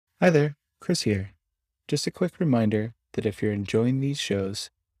Hi there, Chris here. Just a quick reminder that if you're enjoying these shows,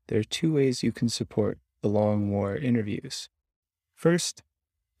 there are two ways you can support the Long War interviews. First,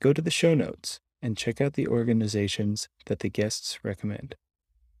 go to the show notes and check out the organizations that the guests recommend.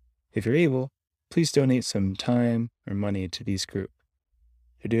 If you're able, please donate some time or money to these groups.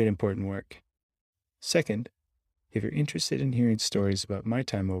 They're doing important work. Second, if you're interested in hearing stories about my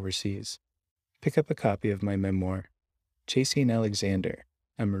time overseas, pick up a copy of my memoir, Chasing Alexander: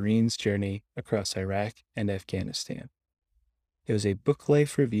 A Marine's Journey Across Iraq and Afghanistan. It was a Book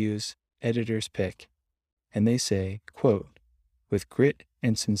Life Reviews editor's pick, and they say, quote, "With grit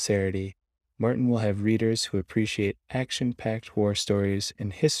and sincerity, Martin will have readers who appreciate action-packed war stories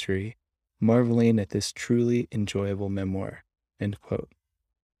and history marveling at this truly enjoyable memoir," end quote.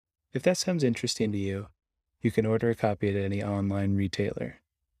 If that sounds interesting to you, you can order a copy at any online retailer.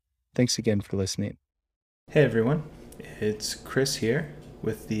 Thanks again for listening. Hey everyone, it's Chris here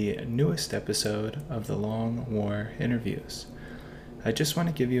with the newest episode of the Long War interviews. I just want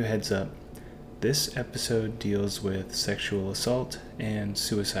to give you a heads up. This episode deals with sexual assault and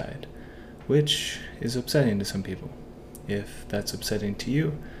suicide, which is upsetting to some people. If that's upsetting to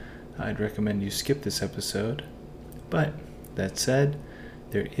you, I'd recommend you skip this episode. But that said,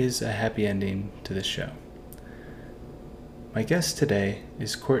 there is a happy ending to this show. My guest today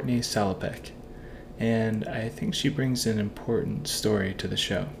is Courtney Salapek, and I think she brings an important story to the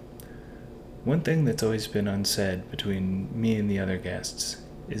show. One thing that's always been unsaid between me and the other guests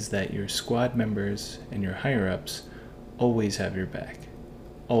is that your squad members and your higher-ups always have your back.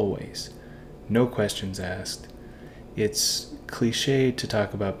 Always. No questions asked. It's cliche to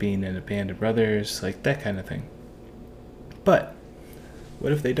talk about being in a band of brothers, like that kind of thing. But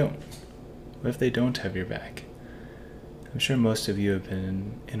what if they don't? What if they don't have your back? I'm sure most of you have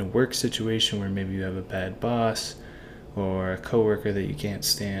been in a work situation where maybe you have a bad boss or a coworker that you can't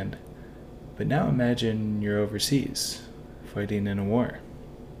stand. But now imagine you're overseas, fighting in a war.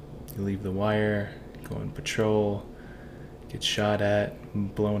 You leave the wire, go on patrol, get shot at,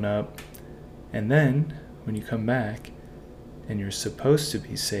 blown up, and then when you come back and you're supposed to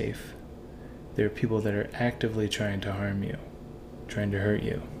be safe, there are people that are actively trying to harm you, trying to hurt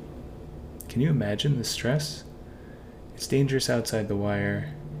you. Can you imagine the stress? It's dangerous outside the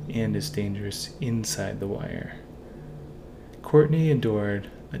wire, and it's dangerous inside the wire. Courtney endured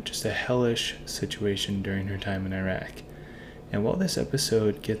just a hellish situation during her time in Iraq. And while this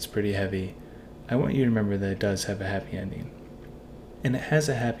episode gets pretty heavy, I want you to remember that it does have a happy ending. And it has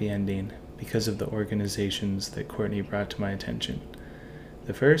a happy ending because of the organizations that Courtney brought to my attention.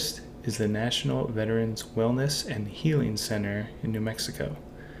 The first is the National Veterans Wellness and Healing Center in New Mexico.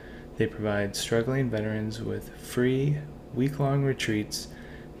 They provide struggling veterans with free, week-long retreats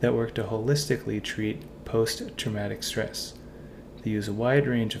that work to holistically treat post-traumatic stress. They use a wide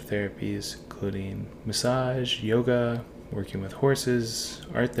range of therapies, including massage, yoga, working with horses,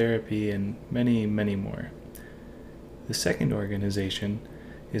 art therapy, and many, many more. The second organization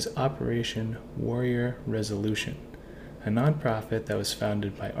is Operation Warrior Resolution, a nonprofit that was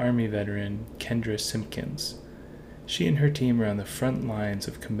founded by Army veteran Kendra Simpkins. She and her team are on the front lines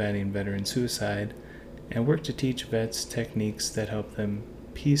of combating veteran suicide and work to teach vets techniques that help them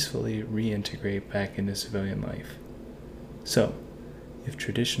peacefully reintegrate back into civilian life. So, if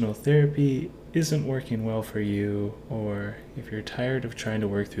traditional therapy isn't working well for you, or if you're tired of trying to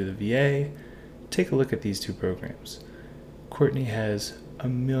work through the VA, take a look at these two programs. Courtney has a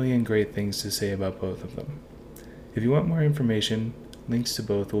million great things to say about both of them. If you want more information, links to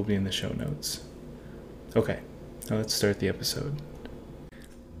both will be in the show notes. Okay. Now let's start the episode.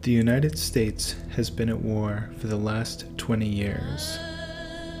 The United States has been at war for the last 20 years.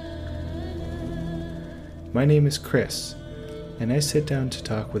 My name is Chris, and I sit down to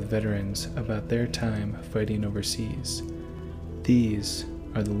talk with veterans about their time fighting overseas. These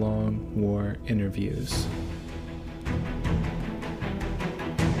are the Long War interviews.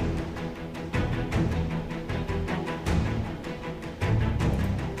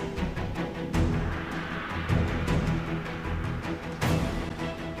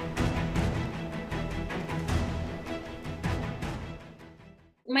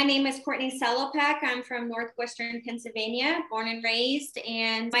 My name is Courtney Salapek. I'm from Northwestern Pennsylvania, born and raised.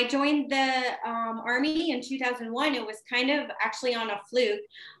 And I joined the Army in 2001. It was kind of actually on a fluke.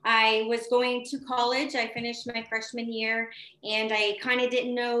 I was going to college. I finished my freshman year, and I kind of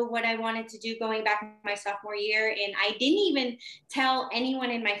didn't know what I wanted to do going back my sophomore year. And I didn't even tell anyone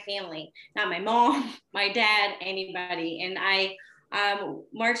in my family, not my mom, my dad, anybody. And I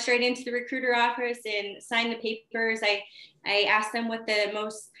marched straight into the recruiter office and signed the papers. I asked them what the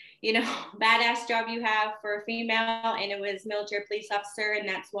most badass job you have for a female. And it was military police officer. And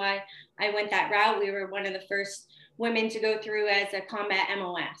that's why I went that route. We were one of the first women to go through as a combat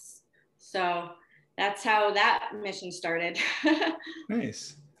MOS. So that's how that mission started.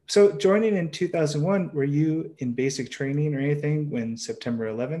 Nice. So joining in 2001, were you in basic training or anything when September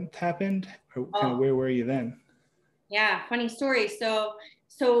 11th happened? Or kind of Oh, where were you then? yeah, funny story. So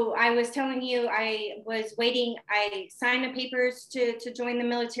I was telling you, I was waiting. I signed the papers to join the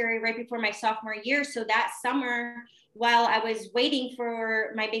military right before my sophomore year. So that summer, while I was waiting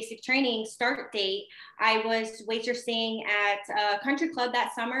for my basic training start date, I was waitressing at a country club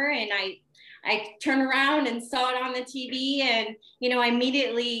that summer, and I turned around and saw it on the TV, and I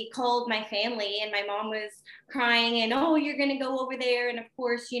immediately called my family, and my mom was crying, and oh, you're gonna go over there, and of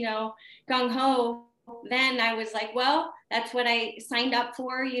course, gung ho. Then I was like, well, that's what I signed up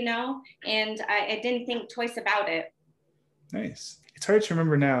for, and I didn't think twice about it. Nice. It's hard to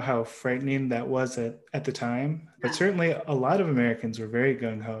remember now how frightening that was at the time, but Yeah. certainly a lot of Americans were very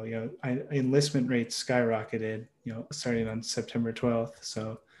gung ho. Enlistment rates skyrocketed, starting on September 12th.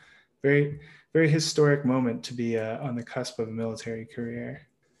 So very, very historic moment to be on the cusp of a military career.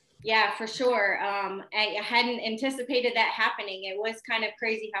 Yeah, for sure. I hadn't anticipated that happening. It was kind of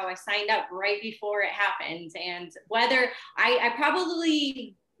crazy how I signed up right before it happened. And whether I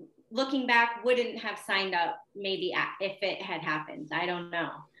probably, looking back, wouldn't have signed up maybe if it had happened. I don't know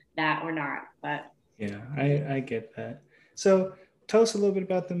that or not, but. Yeah, I get that. So tell us a little bit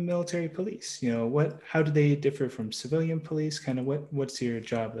about the military police. How do they differ from civilian police? Kind of what's your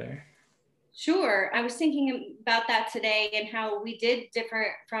job there? Sure. I was thinking about that today and how we did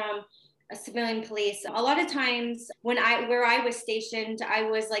differ from a civilian police. A lot of times where I was stationed, I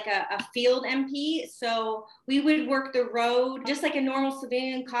was like a field MP. So we would work the road just like a normal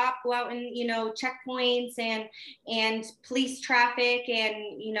civilian cop, go out and, checkpoints and police traffic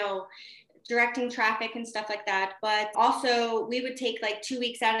and, directing traffic and stuff like that. But also we would take like 2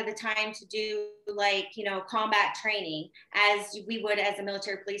 weeks out of the time to do like, combat training as we would as a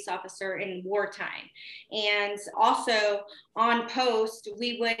military police officer in wartime. And also on post,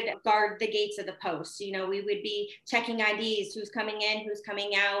 we would guard the gates of the post. We would be checking IDs, who's coming in, who's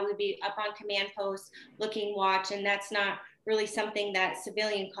coming out. We'd be up on command posts, looking watch. And that's not really something that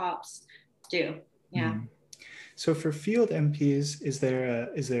civilian cops do. Yeah. Mm. So for field MPs, is there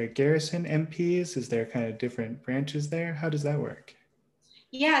a garrison MPs? Is there kind of different branches there? How does that work?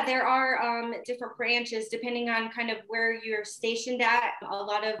 Yeah, there are different branches depending on kind of where you're stationed at. A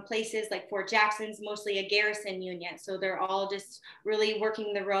lot of places like Fort Jackson's mostly a garrison unit. So they're all just really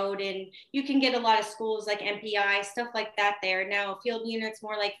working the road. And you can get a lot of schools like MPI, stuff like that there. Now, field units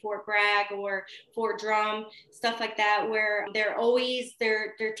more like Fort Bragg or Fort Drum, stuff like that, where they're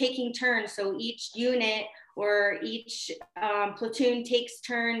taking turns. So each unit or each platoon takes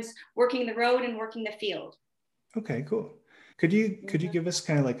turns working the road and working the field. Okay, cool. Could you give us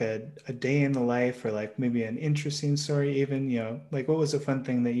kind of like a day in the life or like maybe an interesting story even, like what was a fun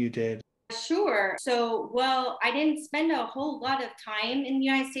thing that you did? Sure. So, well, I didn't spend a whole lot of time in the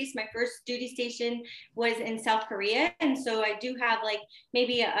United States. My first duty station was in South Korea. And so I do have like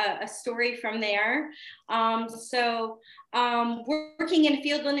maybe a story from there. Working in a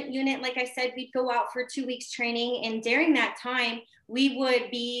field unit, like I said, we'd go out for 2 weeks training. And during that time, we would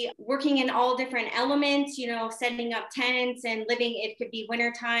be working in all different elements, setting up tents and living. It could be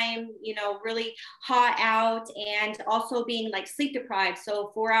wintertime, really hot out, and also being like sleep deprived.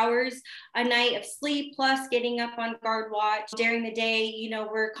 So 4 hours a night of sleep plus getting up on guard watch during the day.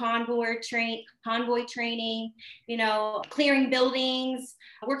 We're convoy training, clearing buildings,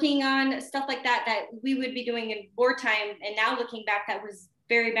 working on stuff like that we would be doing in wartime. And now looking back, that was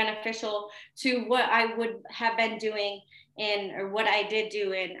very beneficial to what I would have been doing or what I did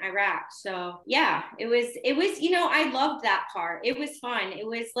do in Iraq. So yeah, it was, I loved that part. It was fun. It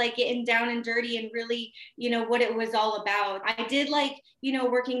was like getting down and dirty and really, what it was all about. I did like,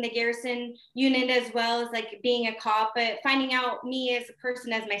 working the garrison unit as well as like being a cop, but finding out me as a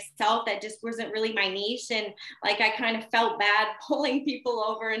person, as myself, that just wasn't really my niche. And like, I kind of felt bad pulling people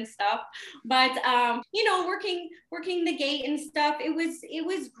over and stuff, but, working the gate and stuff, it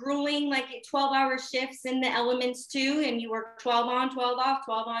was grueling, like 12-hour shifts in the elements too. And you work 12 on, 12 off,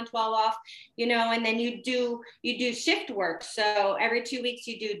 12 on, 12 off, and then you do shift work. So every 2 weeks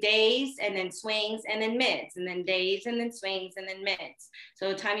you do days and then swings and then mids and then days and then swings and then mids. So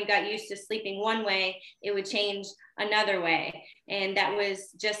the time you got used to sleeping one way, it would change another way. And that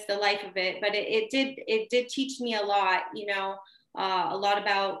was just the life of it. But it did teach me a lot, a lot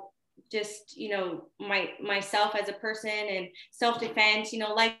about just, myself as a person and self-defense,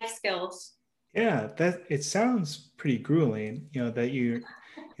 life skills. Yeah, that it sounds pretty grueling, that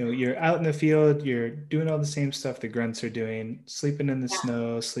you're out in the field, you're doing all the same stuff the grunts are doing, sleeping in the Yeah.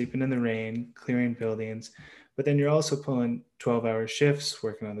 snow, sleeping in the rain, clearing buildings. But then you're also pulling 12-hour shifts,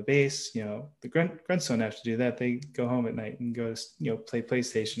 working on the base. The grunts don't have to do that. They go home at night and go, play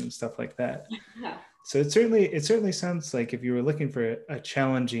PlayStation and stuff like that. Yeah. So it certainly sounds like if you were looking for a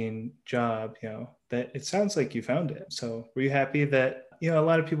challenging job, that it sounds like you found it. So were you happy that, a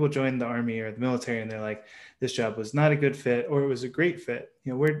lot of people join the army or the military and they're like, this job was not a good fit or it was a great fit?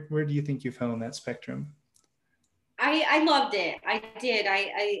 Where do you think you fell in that spectrum? I loved it. I did.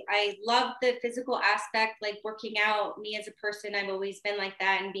 I loved the physical aspect, like working out. Me as a person, I've always been like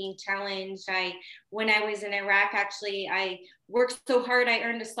that and being challenged. When I was in Iraq, actually, I worked so hard. I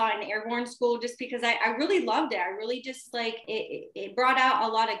earned a slot in airborne school just because I really loved it. I really just like it brought out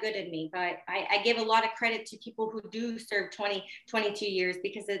a lot of good in me. But I give a lot of credit to people who do serve 20, 22 years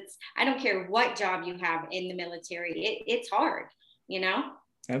because I don't care what job you have in the military. It's hard, you know?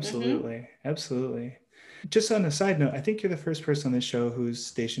 Mm-hmm. Absolutely. Absolutely. Just on a side note, I think you're the first person on this show who's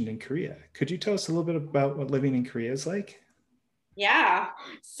stationed in Korea. Could you tell us a little bit about what living in Korea is like? Yeah.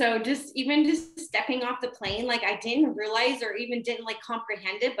 So just stepping off the plane, like I didn't realize or even didn't like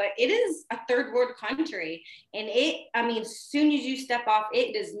comprehend it, but it is a third world country. And I mean, as soon as you step off,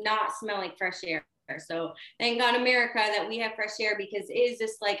 it does not smell like fresh air. So thank God America that we have fresh air because it is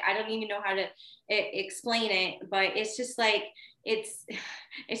just like, I don't even know how to explain it, but it's just like, it's,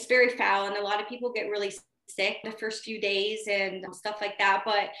 it's very foul. And a lot of people get really sick the first few days and stuff like that.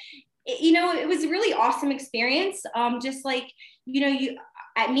 But it was a really awesome experience. Just like, you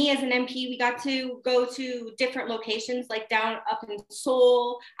at me as an MP, we got to go to different locations, like down up in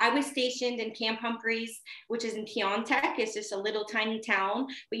Seoul. I was stationed in Camp Humphreys, which is in Pyeongtaek. It's just a little tiny town,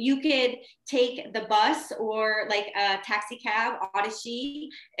 but you could take the bus or like a taxi cab, Odyssey.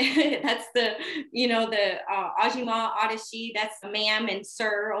 That's the Ajima Odyssey. That's ma'am and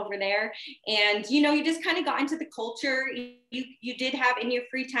sir over there. And, you just kind of got into the culture. You did have in your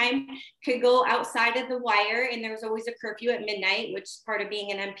free time could go outside of the wire, and there was always a curfew at midnight, which part of being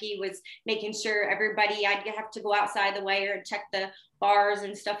an MP was making sure everybody, I'd have to go outside the wire and check the bars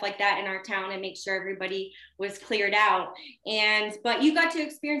and stuff like that in our town and make sure everybody was cleared out. But you got to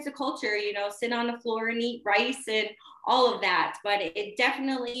experience the culture, sit on the floor and eat rice and all of that. But it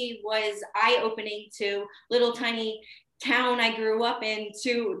definitely was eye-opening to little tiny town I grew up in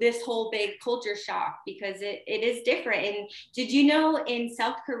to this whole big culture shock because it is different. And did you know in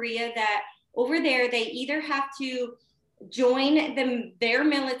South Korea that over there they either have to join their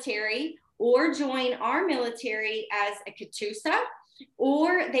military or join our military as a Katusa,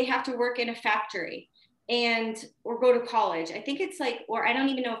 or they have to work in a factory or go to college. I think it's like, or I don't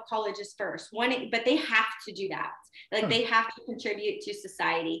even know if college is first one, but they have to do that. Like Huh. they have to contribute to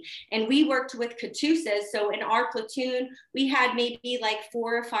society. And we worked with Katusas. So in our platoon, we had maybe like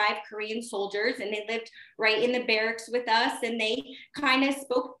 4 or 5 Korean soldiers, and they lived right in the barracks with us, and they kind of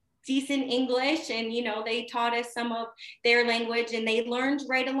spoke decent English, and they taught us some of their language, and they learned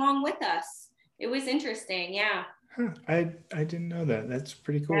right along with us. It was interesting. Yeah. Huh. I didn't know that. That's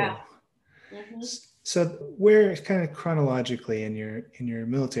pretty Yeah. cool. Mm-hmm. So where kind of chronologically in your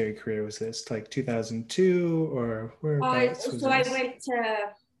military career was this? Like 2002 or whereabouts was So I this?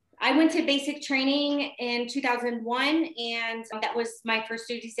 went to basic training in 2001, and that was my first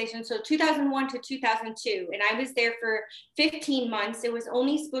duty station. So 2001 to 2002, and I was there for 15 months. It was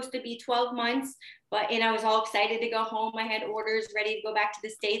only supposed to be 12 months, and I was all excited to go home. I had orders ready to go back to the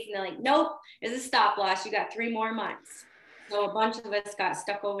States, and they're like, "Nope, it's a stop loss. You got 3 more months." So a bunch of us got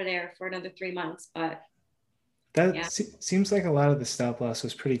stuck over there for another 3 months, but That yeah. seems like a lot of the stop loss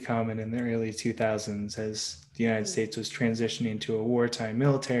was pretty common in the early 2000s as the United States was transitioning to a wartime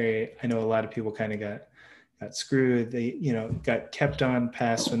military. I know a lot of people kind of got screwed. They, got kept on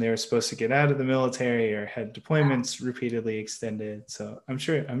past when they were supposed to get out of the military or had deployments repeatedly extended. So I'm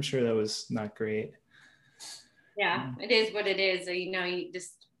sure that was not great. Yeah, it is what it is. So, you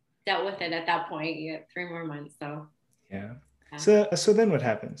just dealt with it at that point. You get 3 more months. So, Yeah. yeah. So then what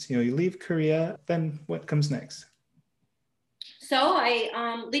happens? You leave Korea, then what comes next? So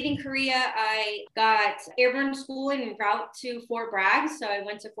leaving Korea, I got airborne school en route to Fort Bragg. So I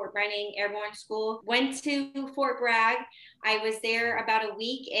went to Fort Benning Airborne School, went to Fort Bragg. I was there about a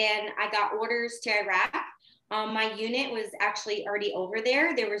week, and I got orders to Iraq. My unit was actually already over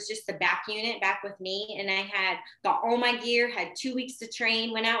there. There was just the back unit back with me, and I had got all my gear, had 2 weeks to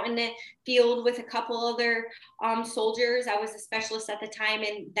train, went out in the field with a couple other soldiers. I was a specialist at the time,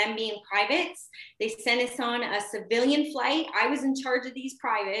 and them being privates. They sent us on a civilian flight. I was in charge of these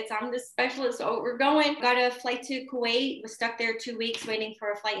privates. I'm the specialist. So we're going. Got a flight to Kuwait. Was stuck there 2 weeks waiting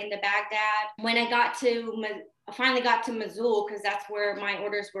for a flight into Baghdad. When I got to finally got to Missoula because that's where my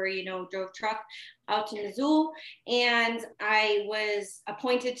orders were, drove truck out to Missoula. And I was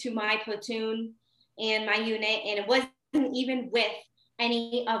appointed to my platoon and my unit. And it wasn't even with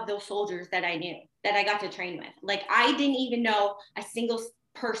any of those soldiers that I knew that I got to train with. Like, I didn't even know a single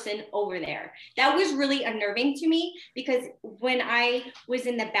person over there. That was really unnerving to me because when I was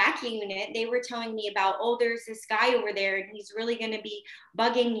in the back unit, they were telling me about, oh, there's this guy over there and he's really going to be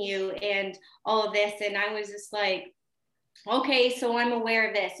bugging you and all of this. And I was just like, okay, so I'm aware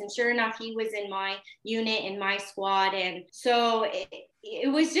of this. And sure enough, he was in my unit, in my squad. And so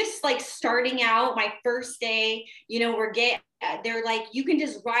it was just like starting out my first day, they're like, you can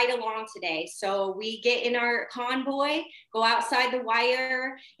just ride along today. So we get in our convoy, go outside the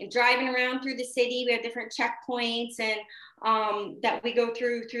wire and driving around through the city. We have different checkpoints and that we go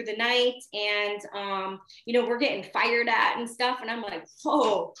through the night. And, we're getting fired at and stuff. And I'm like,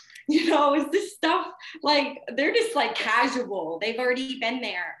 whoa, is this stuff like, they're just like casual. They've already been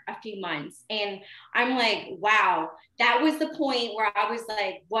there a few months. And I'm like, wow, that was the point where I was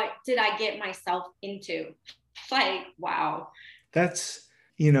like, what did I get myself into? Like, wow. That's,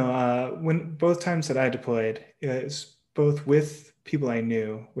 when both times that I deployed, it was both with people I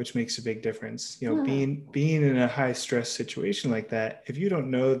knew, which makes a big difference. Being in a high stress situation like that, if you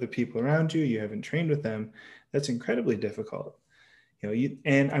don't know the people around you, you haven't trained with them, that's incredibly difficult.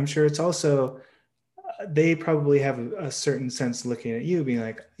 And I'm sure it's also, they probably have a certain sense looking at you being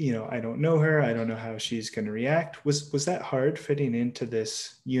like, I don't know her, I don't know how she's going to react. Was that hard fitting into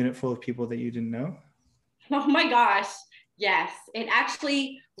this unit full of people that you didn't know? Oh my gosh. Yes, it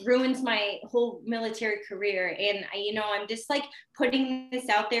actually ruins my whole military career. And, I'm just like putting this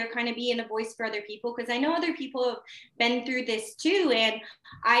out there, kind of being a voice for other people, because I know other people have been through this too. And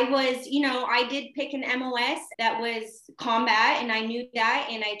I was, I did pick an MOS that was combat, and I knew that.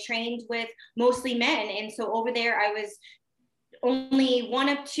 And I trained with mostly men. And so over there, I was only one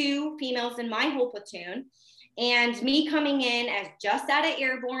of two females in my whole platoon. And me coming in as just out of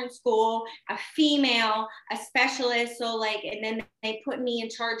airborne school, a female, a specialist. So like, and then they put me in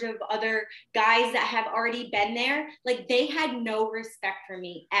charge of other guys that have already been there. Like, they had no respect for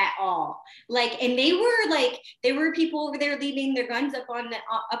me at all. Like, and they were like, there were people over there leaving their guns up on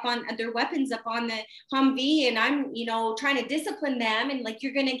their weapons up on the Humvee. And I'm, trying to discipline them. And like,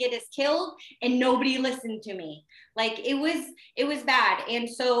 you're going to get us killed. And nobody listened to me. Like, it was bad. And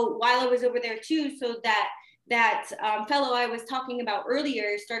so while I was over there too, so that fellow I was talking about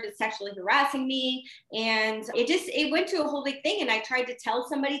earlier started sexually harassing me, and it went to a whole big thing. And I tried to tell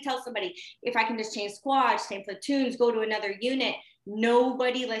somebody if I can just change squads, change platoons, go to another unit.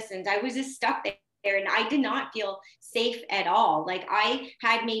 Nobody listened. I was just stuck there, and I did not feel safe at all. Like, I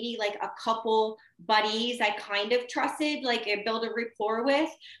had maybe like a couple buddies I kind of trusted, like I built a rapport with,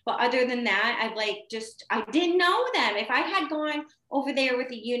 but other than that, I didn't know them. If I had gone over there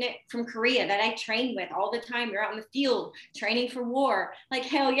with a unit from Korea that I trained with all the time, we're out in the field training for war, like,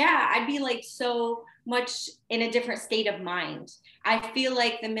 hell yeah, I'd be like so much in a different state of mind. I feel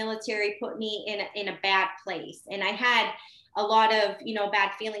like the military put me in a bad place, and I had a lot of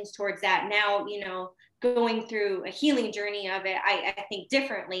bad feelings towards that. Now, going through a healing journey of it, I think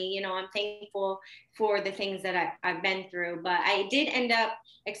differently. I'm thankful for the things that I've been through, but I did end up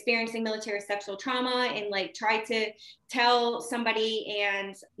experiencing military sexual trauma and like tried to tell somebody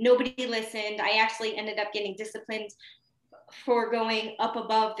and nobody listened. I actually ended up getting disciplined for going up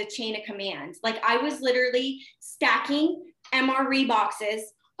above the chain of command. Like, I was literally stacking MRE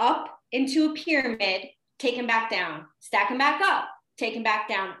boxes up into a pyramid, take them back down, stack them back up, take them back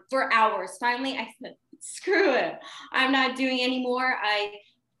down for hours. Finally, I said, screw it. I'm not doing anymore. I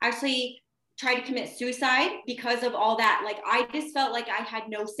actually tried to commit suicide because of all that. Like, I just felt like I had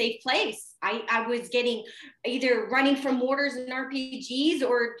no safe place. I was getting either running from mortars and RPGs,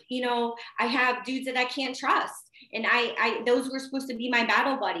 or, I have dudes that I can't trust. And those were supposed to be my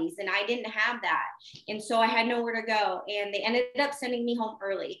battle buddies, and I didn't have that. And so I had nowhere to go. And they ended up sending me home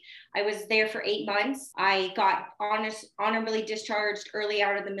early. I was there for 8 months. I got honorably discharged early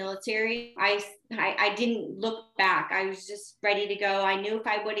out of the military. I didn't look back. I was just ready to go. I knew if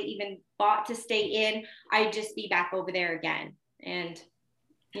I would have even fought to stay in, I'd just be back over there again. And,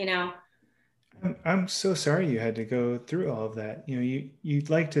 I'm so sorry you had to go through all of that. You'd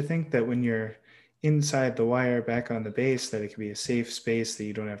like to think that when you're inside the wire back on the base, that it could be a safe space, that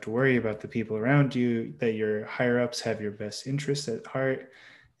you don't have to worry about the people around you, that your higher ups have your best interests at heart.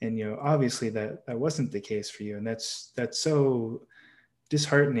 And obviously that wasn't the case for you. And that's so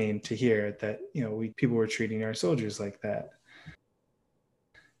disheartening to hear that people were treating our soldiers like that.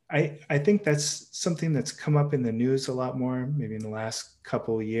 I think that's something that's come up in the news a lot more, maybe in the last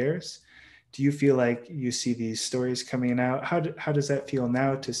couple of years. Do you feel like you see these stories coming out? How does that feel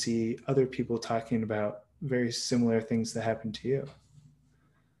now to see other people talking about very similar things that happened to you?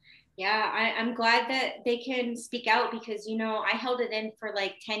 Yeah, I'm glad that they can speak out because, I held it in for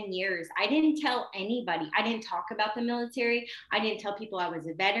like 10 years. I didn't tell anybody. I didn't talk about the military. I didn't tell people I was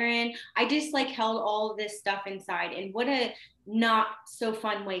a veteran. I just like held all this stuff inside. And what a not so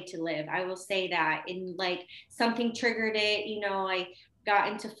fun way to live. I will say that. And like something triggered it, I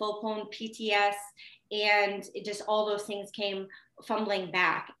got into full blown PTS, and it just all those things came fumbling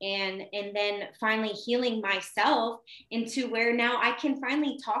back, and then finally healing myself into where now I can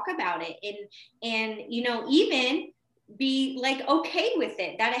finally talk about it, and even be like okay with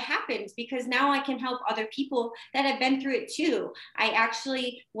it that it happens, because now I can help other people that have been through it too. I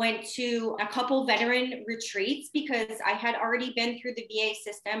actually went to a couple veteran retreats because I had already been through the VA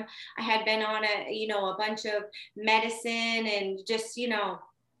system. I had been on a bunch of medicine and just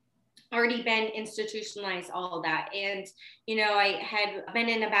already been institutionalized, all of that. And I had been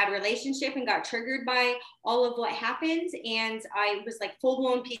in a bad relationship and got triggered by all of what happened, and I was like full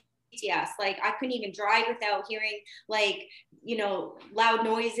blown PTS. Like I couldn't even drive without hearing like loud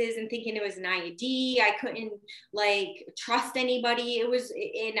noises and thinking it was an IED. I couldn't like trust anybody.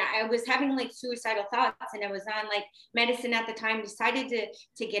 And I was having like suicidal thoughts, and I was on like medicine at the time, decided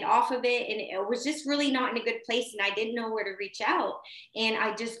to get off of it, and it was just really not in a good place, and I didn't know where to reach out. And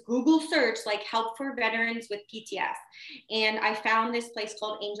I just Google searched like help for veterans with PTS, and I found this place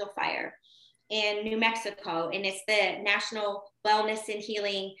called Angel Fire in New Mexico, and it's the National Wellness and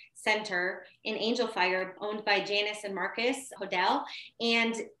Healing Center in Angel Fire, owned by Janice and Marcus Hodel.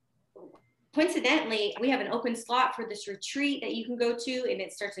 And coincidentally, we have an open slot for this retreat that you can go to, and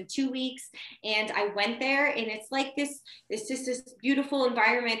it starts in 2 weeks. And I went there, and it's like it's just this beautiful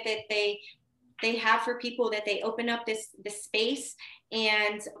environment that they have for people, that they open up this space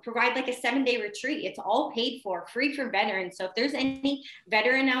and provide like a 7-day retreat. It's all paid for, free for veterans. So if there's any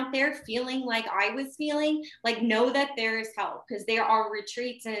veteran out there feeling like I was feeling, like know that there is help, because there are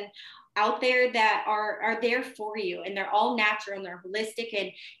retreats and out there that are there for you, and they're all natural and they're holistic, and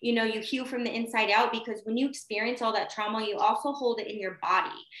you heal from the inside out, because when you experience all that trauma, you also hold it in your body.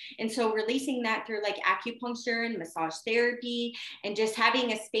 And so releasing that through like acupuncture and massage therapy, and just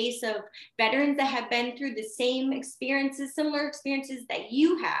having a space of veterans that have been through the same experiences, similar experiences that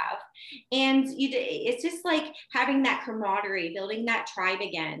you have. And it's just like having that camaraderie, building that tribe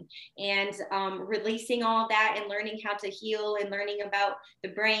again, and releasing all that and learning how to heal, and learning about the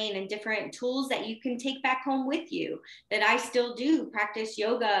brain and different tools that you can take back home with you, that I still do practice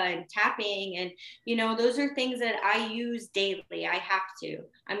yoga and tapping. And, those are things that I use daily.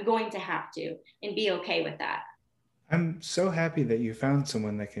 I'm going to have to, and be okay with that. I'm so happy that you found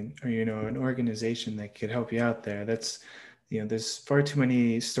someone that can, or an organization that could help you out there. That's, there's far too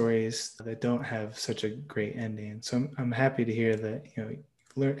many stories that don't have such a great ending. So I'm happy to hear that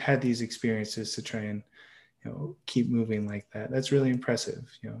you've had these experiences to try and keep moving like that. That's really impressive.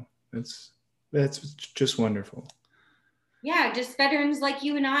 That's just wonderful. Yeah, just veterans like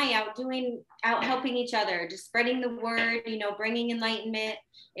you and I out helping each other, just spreading the word, bringing enlightenment.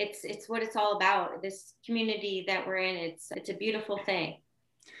 It's what it's all about. This community that we're in, it's a beautiful thing.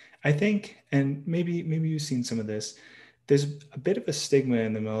 I think, and maybe you've seen some of this. There's a bit of a stigma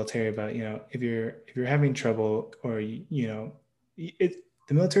in the military about if you're having trouble, or the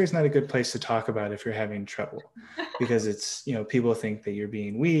military is not a good place to talk about if you're having trouble, because it's people think that you're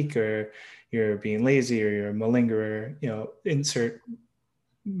being weak, or you're being lazy, or you're a malingerer. Insert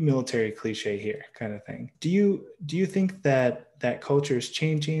military cliche here kind of thing. Do you think that culture is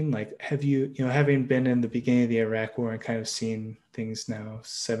changing? Like, have you having been in the beginning of the Iraq war and kind of seen things now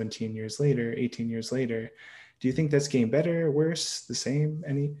 17 years later, 18 years later, do you think that's getting better, worse, the same?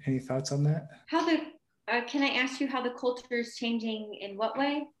 Any thoughts on that? Can I ask you how the culture is changing in what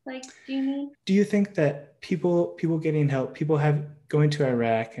way? Like, do you mean? Do you think that people getting help, people have going to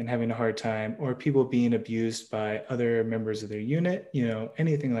Iraq and having a hard time, or people being abused by other members of their unit,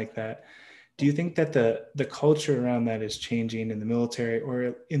 anything like that? Do you think that the culture around that is changing in the military,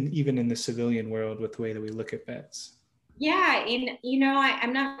 or even in the civilian world, with the way that we look at vets? Yeah, and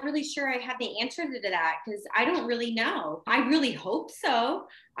I'm not really sure I have the answer to that, because I don't really know. I really hope so.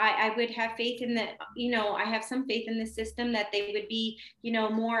 I would have faith in I have some faith in the system, that they would be,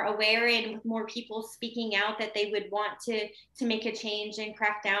 more aware, and with more people speaking out, that they would want to make a change and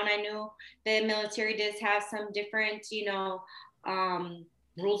crack down. I know the military does have some different,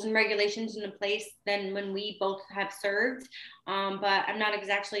 rules and regulations in place than when we both have served. But I'm not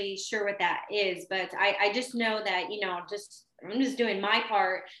exactly sure what that is. But I just know that, just I'm just doing my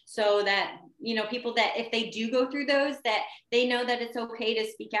part so that, you know, people that if they do go through those, that they know that it's okay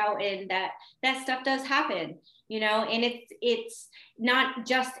to speak out and that that stuff does happen, you know, and it's not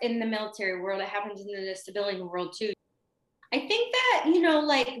just in the military world, it happens in the civilian world too. I think that, you know,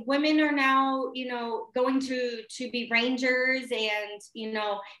 like women are now, you know, going to be rangers and, you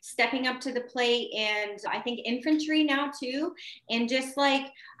know, stepping up to the plate, and I think infantry now too. And just like,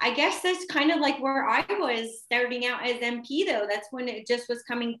 I guess that's kind of like where I was starting out as MP though. That's when it just was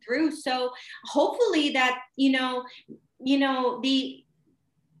coming through. So hopefully that, you know, the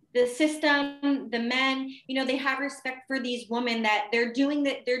system, the men, you know, they have respect for these women, that they're doing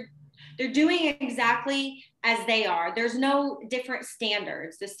that, they're doing exactly as they are. There's no different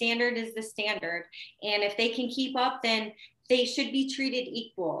standards. The standard is the standard. And if they can keep up, then they should be treated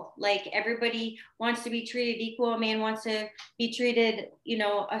equal. Like everybody wants to be treated equal. A man wants to be treated, you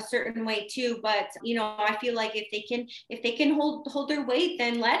know, a certain way too. But, you know, I feel like if they can hold their weight,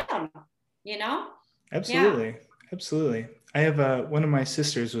 then let them, you know? Absolutely. Yeah. Absolutely. I have one of my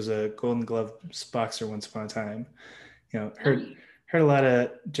sisters was a Golden Glove boxer once upon a time. You know, heard a lot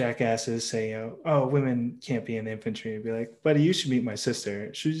of jackasses say, you know, oh, women can't be in the infantry. I'd be like, buddy, you should meet my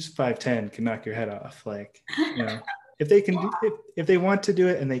sister. She's 5'10", can knock your head off. Like, you know, if they can do, if they want to do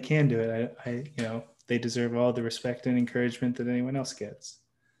it and they can do it, I you know, they deserve all the respect and encouragement that anyone else gets.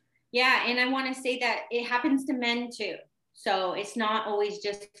 Yeah, and I want to say that it happens to men too. So it's not always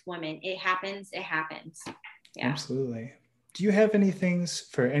just women. It happens. It happens. Yeah. Absolutely. Do you have any things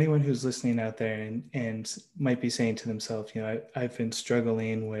for anyone who's listening out there and might be saying to themselves, you know, I've been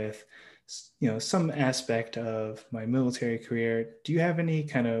struggling with, you know, some aspect of my military career. Do you have any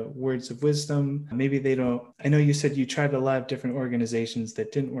kind of words of wisdom? Maybe they don't, I know you said you tried a lot of different organizations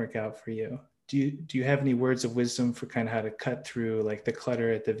that didn't work out for you. Do you have any words of wisdom for kind of how to cut through like the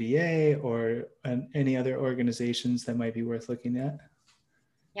clutter at the VA or any other organizations that might be worth looking at?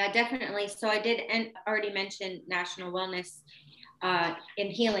 Yeah, definitely. So I did already mention National Wellness in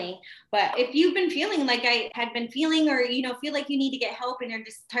healing. But if you've been feeling like I had been feeling, or, you know, feel like you need to get help and you're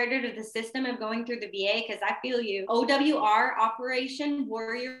just tired of the system of going through the VA, because I feel you. OWR, Operation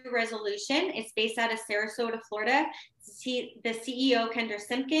Warrior Resolution. It's based out of Sarasota, Florida. The CEO, Kendra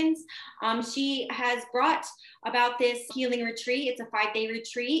Simpkins, she has brought about this healing retreat. It's a 5-day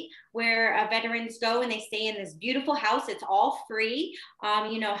retreat where veterans go and they stay in this beautiful house. It's all free,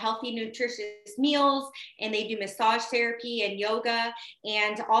 you know, healthy, nutritious meals, and they do massage therapy and yoga.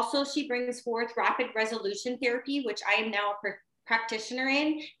 And also she brings forth rapid resolution therapy, which I am now a practitioner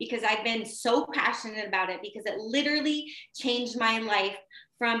in, because I've been so passionate about it, because it literally changed my life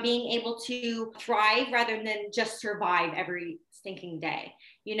from being able to thrive rather than just survive every stinking day.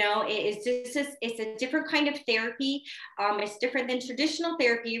 You know, it's a different kind of therapy. It's different than traditional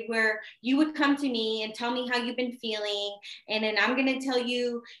therapy, where you would come to me and tell me how you've been feeling, and then I'm going to tell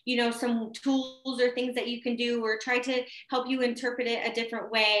you, you know, some tools or things that you can do, or try to help you interpret it a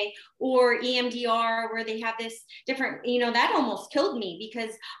different way. Or EMDR, where they have this different, you know, that almost killed me,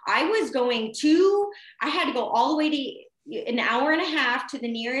 because I had to go all the way to an hour and a half to the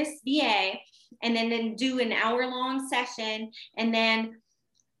nearest VA, and then do an hour-long session, and then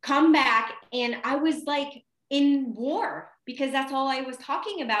come back. And I was like in war, because that's all I was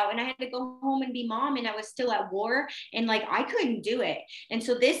talking about. And I had to go home and be mom, and I was still at war, and like I couldn't do it. And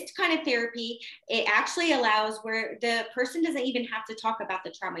so this kind of therapy, it actually allows where the person doesn't even have to talk about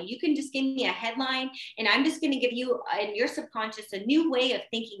the trauma. You can just give me a headline, and I'm just going to give you in your subconscious a new way of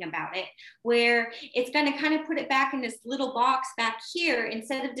thinking about it, where it's going to kind of put it back in this little box back here,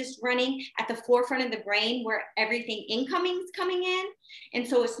 instead of just running at the forefront of the brain where everything incoming is coming in. And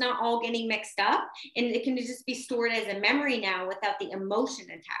so it's not all getting mixed up, and it can just be stored as a memory now without the emotion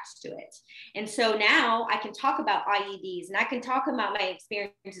attached to it. And so now I can talk about IEDs, and I can talk about my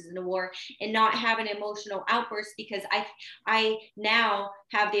experiences in the war and not have an emotional outburst, because I now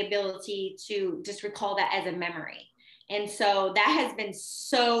have the ability to just recall that as a memory. And so that has been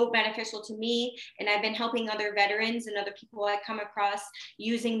so beneficial to me. And I've been helping other veterans and other people I come across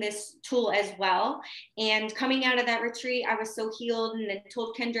using this tool as well. And coming out of that retreat, I was so healed, and then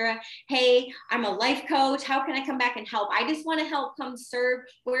told Kendra, hey, I'm a life coach. How can I come back and help? I just want to help, come serve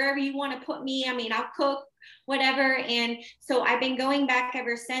wherever you want to put me. I mean, I'll cook, whatever. And so I've been going back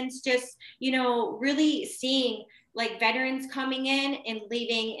ever since, just, you know, really seeing like veterans coming in and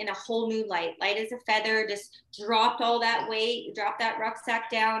leaving in a whole new light as a feather, just dropped all that weight, dropped that rucksack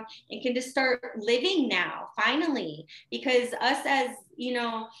down, and can just start living now, finally. Because us as, you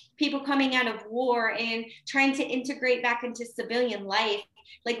know, people coming out of war and trying to integrate back into civilian life,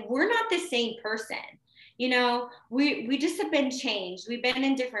 like we're not the same person. You know, we just have been changed. We've been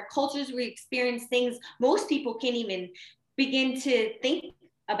in different cultures. We experience things most people can't even begin to think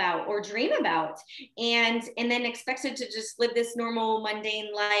about or dream about, and then expected to just live this normal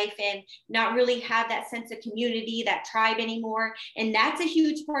mundane life and not really have that sense of community, that tribe anymore. And that's a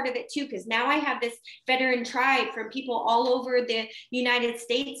huge part of it too, because now I have this veteran tribe from people all over the United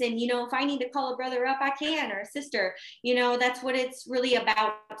States, and if I need to call a brother up, I can, or a sister. That's what it's really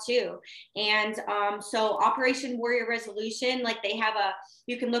about too. And so Operation Warrior Resolution, like they have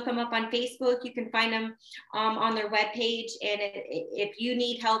you can look them up on Facebook, you can find them on their webpage, and if you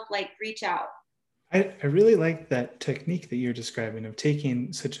need help, like reach out. I really like that technique that you're describing of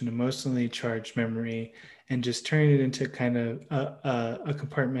taking such an emotionally charged memory and just turning it into kind of a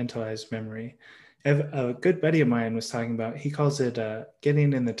compartmentalized memory. A good buddy of mine was talking about, he calls it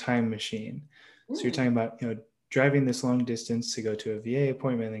getting in the time machine. So you're talking about, driving this long distance to go to a VA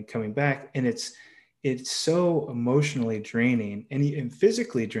appointment and coming back. And it's so emotionally draining and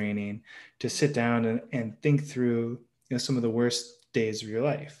physically draining to sit down and think through, some of the worst days of your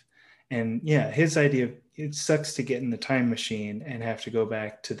life. And yeah, his idea of it sucks to get in the time machine and have to go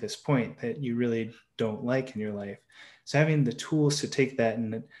back to this point that you really don't like in your life. So having the tools to take that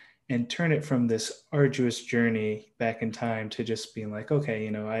and turn it from this arduous journey back in time to just being like, okay,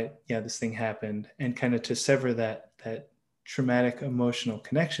 this thing happened, and kind of to sever that traumatic emotional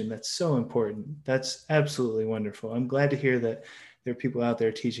connection. That's so important. That's absolutely wonderful. I'm glad to hear that there are people out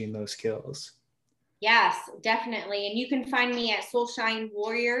there teaching those skills. Yes, definitely. And you can find me at Soulshine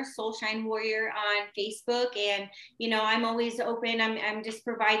Warrior on Facebook. And, I'm always open. I'm just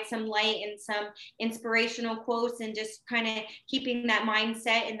provide some light and some inspirational quotes, and just kind of keeping that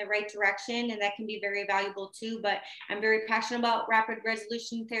mindset in the right direction. And that can be very valuable too. But I'm very passionate about rapid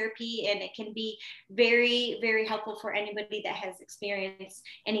resolution therapy, and it can be very, very helpful for anybody that has experienced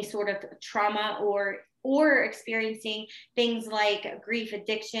any sort of trauma or experiencing things like grief,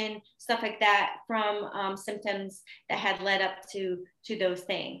 addiction, stuff like that, from symptoms that had led up to those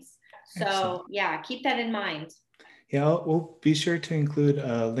things. So excellent. Yeah, keep that in mind. Yeah, we'll be sure to include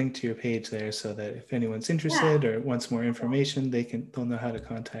a link to your page there, so that if anyone's interested or wants more information, they'll know how to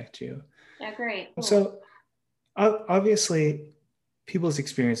contact you. Yeah, great. Cool. So obviously, people's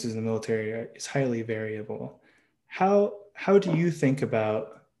experiences in the military is highly variable. How do you think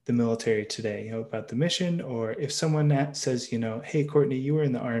about the military today, about the mission? Or if someone says, hey, Courtney, you were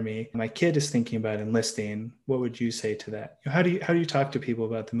in the Army, my kid is thinking about enlisting, what would you say to that? How do you talk to people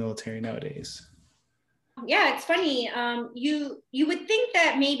about the military nowadays? Yeah, it's funny. You would think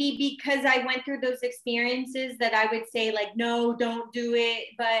that maybe because I went through those experiences that I would say like, no, don't do it,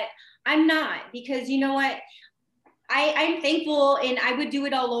 but I'm not, because you know what? I'm thankful, and I would do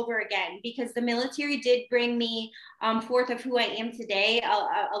it all over again, because the military did bring me forth of who I am today,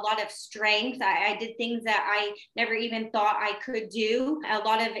 a lot of strength. I did things that I never even thought I could do, a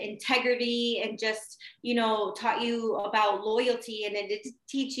lot of integrity, and just, taught you about loyalty, and it did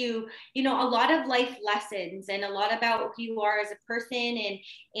teach you, a lot of life lessons, and a lot about who you are as a person.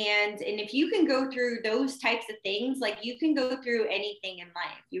 And if you can go through those types of things, like you can go through anything in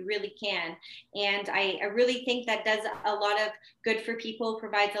life, you really can. And I really think that does a lot of good for people,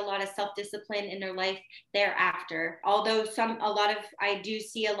 provides a lot of self-discipline in their life thereafter. Although I do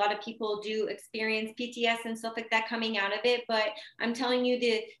see a lot of people do experience PTS and stuff like that coming out of it, but I'm telling you,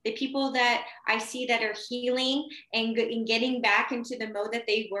 the people that I see that are healing and getting back into the mode that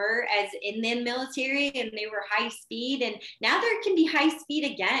they were as in the military, and they were high speed, and now there can be high speed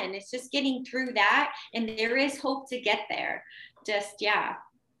again. It's just getting through that, and there is hope to get there. Yeah.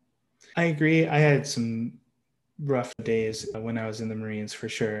 I agree. I had some rough days when I was in the Marines, for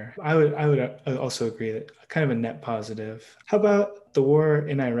sure. I would also agree that kind of a net positive. How about the war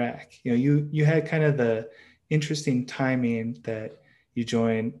in Iraq? You had kind of the interesting timing that you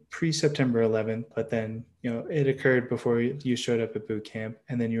joined pre-September 11th, but then it occurred before you showed up at boot camp,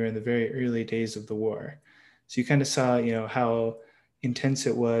 and then you were in the very early days of the war. So you kind of saw how intense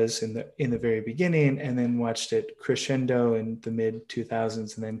it was in the very beginning, and then watched it crescendo in the mid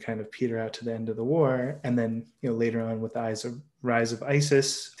 2000s, and then kind of peter out to the end of the war. And then later on, with the rise of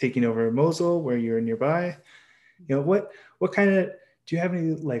ISIS taking over Mosul, where you're nearby, what kind of, do you have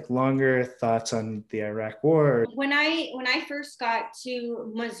any like longer thoughts on the Iraq war? When I first got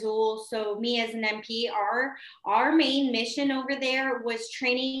to Mosul, so me as an MP, our main mission over there was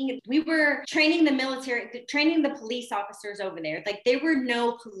training. We were training the military, training the police officers over there. Like there were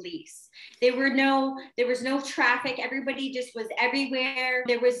no police. there was no traffic. Everybody just was everywhere.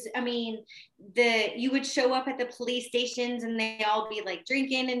 There was, I mean, you would show up at the police stations and they all be like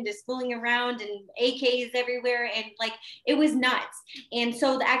drinking and just fooling around and AKs everywhere. And like, it was nuts. And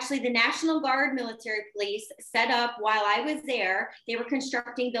so actually the National Guard military police set up while I was there, they were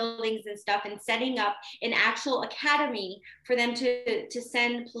constructing buildings and stuff and setting up an actual academy for them to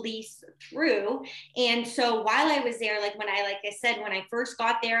send police through. And so while I was there, like I said, when I first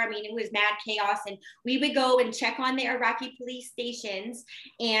got there, I mean, it was mad chaos, and we would go and check on the Iraqi police stations,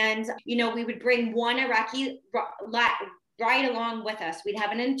 and, you know, we would bring one Iraqi right along with us. We'd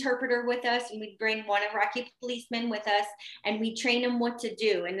have an interpreter with us, and we'd bring one Iraqi policeman with us, and we'd train them what to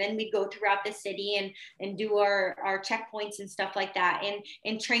do. And then we'd go throughout the city and do our checkpoints and stuff like that,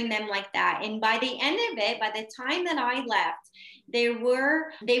 and train them like that. And by the end of it, by the time that I left, they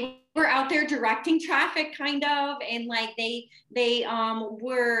were out there directing traffic, kind of, and like they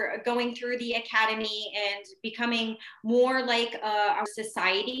were going through the academy and becoming more like a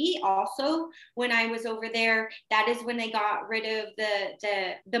society. Also, when I was over there, that is when they got rid of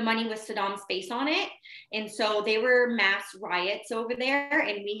the money with Saddam's face on it, and so they were mass riots over there,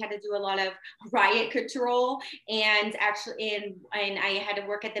 and we had to do a lot of riot control, and actually, and I had to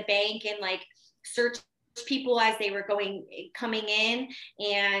work at the bank and like search people as they were coming in,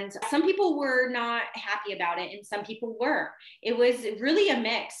 and some people were not happy about it and some people were. It was really a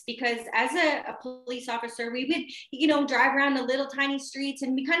mix, because as a police officer, we would, you know, drive around the little tiny streets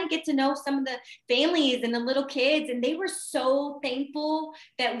and we kind of get to know some of the families and the little kids, and they were so thankful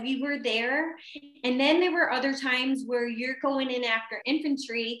that we were there. And then there were other times where you're going in after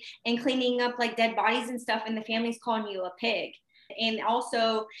infantry and cleaning up like dead bodies and stuff, and the family's calling you a pig. And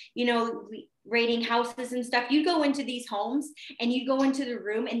also, you know, raiding houses and stuff, you go into these homes and you go into the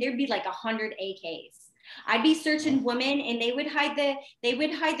room and there'd be like 100 AKs. I'd be searching women, and they would hide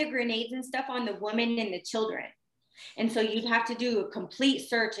the grenades and stuff on the women and the children, and so you'd have to do a complete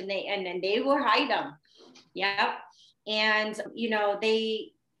search, and then they will hide them. Yep. And you know,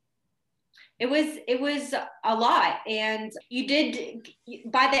 it was a lot. And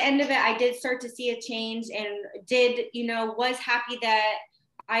by the end of it, I did start to see a change, and was happy that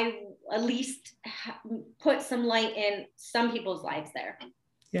I at least put some light in some people's lives there.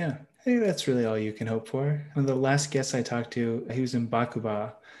 Yeah, I think that's really all you can hope for. One of the last guests I talked to, he was in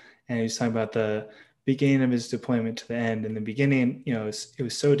Bakuba, and he was talking about the beginning of his deployment to the end. In the beginning, you know, it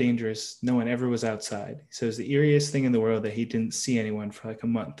was so dangerous. No one ever was outside. So it was the eeriest thing in the world that he didn't see anyone for like a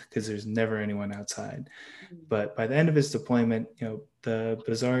month, because there's never anyone outside. But by the end of his deployment, you know, the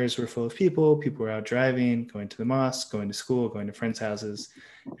bazaars were full of people. People were out driving, going to the mosque, going to school, going to friends' houses.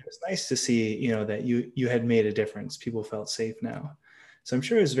 It was nice to see, you know, that you had made a difference. People felt safe now. So I'm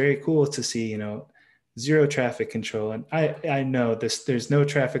sure it was very cool to see, you know, zero traffic control. And I know there's no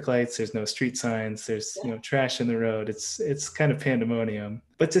traffic lights, there's no street signs, there's, you know, trash in the road. It's kind of pandemonium.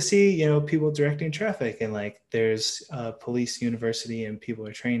 But to see, you know, people directing traffic, and like there's a police university and people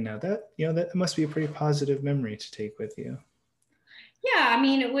are trained now, that, you know, that must be a pretty positive memory to take with you. Yeah, I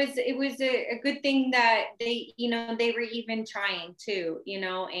mean, it was a good thing that they, you know, they were even trying to, you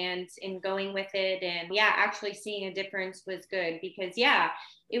know, and in going with it, and yeah, actually seeing a difference was good, because yeah,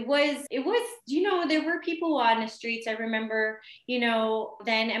 it was, you know, there were people on the streets. I remember, you know,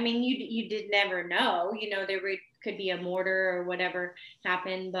 then, I mean, you did never know, you know, could be a mortar or whatever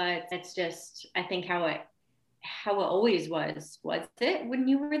happened, but that's just, I think how it always was it when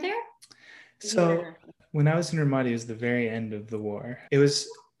you were there? So when I was in Ramadi, it was the very end of the war. It was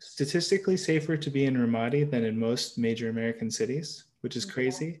statistically safer to be in Ramadi than in most major American cities, which is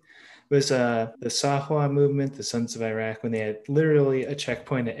crazy. It was the Sahwa movement, the Sons of Iraq, when they had literally a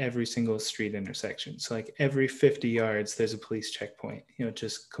checkpoint at every single street intersection. So like every 50 yards, there's a police checkpoint, you know,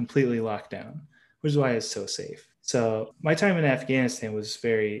 just completely locked down, which is why it's so safe. So my time in Afghanistan was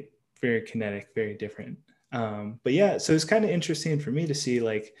very, very kinetic, very different. But yeah, so it's kind of interesting for me to see,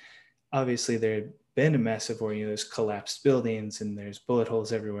 like, obviously there had been a massive war, you know, there's collapsed buildings and there's bullet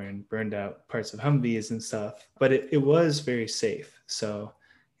holes everywhere and burned out parts of Humvees and stuff, but it was very safe. So,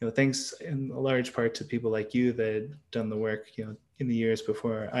 you know, thanks in a large part to people like you that had done the work, you know, in the years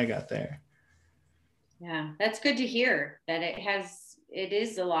before I got there. Yeah, that's good to hear that it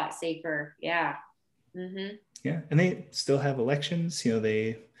is a lot safer. Yeah. Mm-hmm. Yeah, and they still have elections, you know,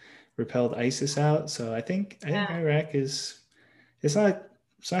 they repelled ISIS out. So I think Iraq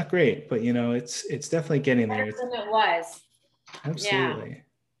it's not great, but you know, it's definitely getting there. Better than it was. Absolutely.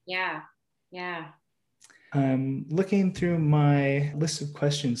 Yeah. I'm looking through my list of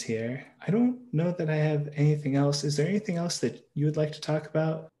questions here. I don't know that I have anything else. Is there anything else that you would like to talk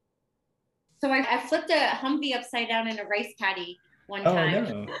about? So I flipped a Humvee upside down in a rice paddy one Oh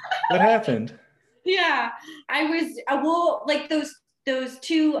time. no. What happened? Yeah, I was well, like those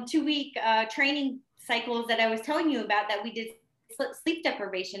 2 week training cycles that I was telling you about that we did sleep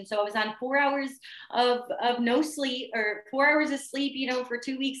deprivation. So I was on 4 hours of no sleep or 4 hours of sleep, for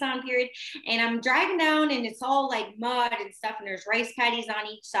 2 weeks on period. And I'm driving down and it's all like mud and stuff. And there's rice paddies on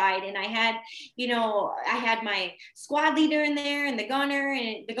each side. And I had my squad leader in there and the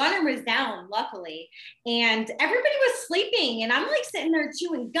gunner was down, luckily. And everybody was sleeping. And I'm like sitting there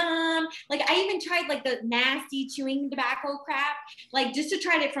chewing gum. Like I even tried like the nasty chewing tobacco crap, like just to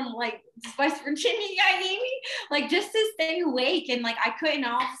try it from like West Virginia guy gave me, like just to stay awake. And like I couldn't.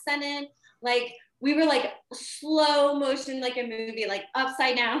 All of a sudden, like we were like slow motion, like a movie, like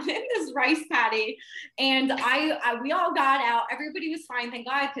upside down in this rice paddy. And we all got out. Everybody was fine, thank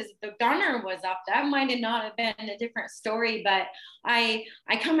God, because the gunner was up. That might have not have been a different story. But I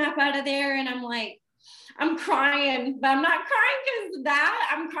come up out of there and I'm like, I'm crying, but I'm not crying because of that.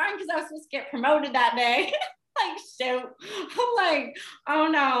 I'm crying because I was supposed to get promoted that day. Like, shoot. I'm like, oh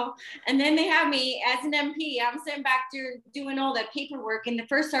no. And then they have me as an MP. I'm sitting back there doing all the paperwork, and the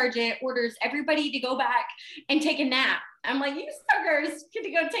first sergeant orders everybody to go back and take a nap. I'm like, you suckers get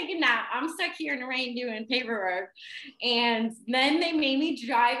to go take a nap. I'm stuck here in the rain doing paperwork. And then they made me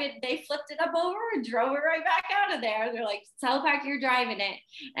drive it. They flipped it up over and drove it right back out of there. They're like, Salapek, you're driving it.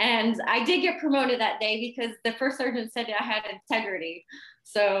 And I did get promoted that day because the first sergeant said I had integrity.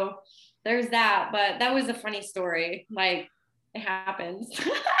 So there's that. But that was a funny story. Like, it happens.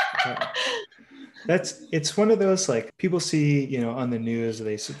 It's one of those, like, people see, on the news,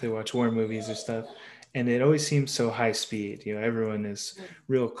 they watch war movies or stuff, and it always seems so high speed. Everyone is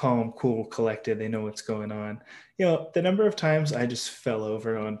real calm, cool, collected. They know what's going on. The number of times I just fell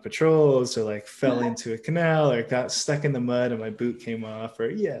over on patrols, or like fell into a canal, or got stuck in the mud and my boot came off, or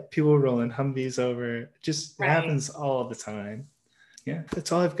people rolling Humvees over. It Right. happens all the time. Yeah,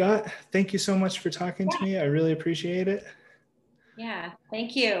 that's all I've got. Thank you so much for talking to me. I really appreciate it. Yeah,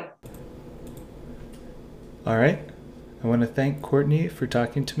 thank you. All right. I want to thank Courtney for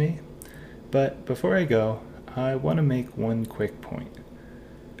talking to me. But before I go, I want to make one quick point.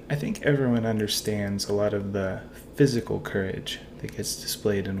 I think everyone understands a lot of the physical courage that gets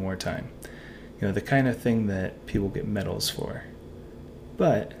displayed in wartime. The kind of thing that people get medals for.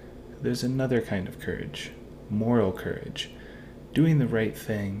 But there's another kind of courage, moral courage, doing the right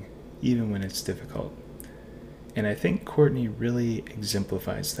thing even when it's difficult. And I think Courtney really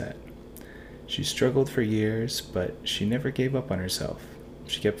exemplifies that. She struggled for years, but she never gave up on herself.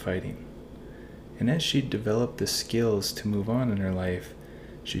 She kept fighting. And as she developed the skills to move on in her life,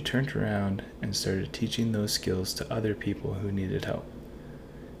 she turned around and started teaching those skills to other people who needed help.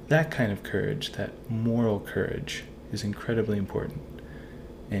 That kind of courage, that moral courage, is incredibly important.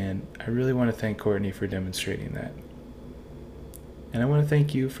 And I really want to thank Courtney for demonstrating that. And I want to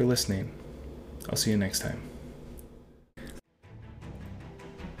thank you for listening. I'll see you next time.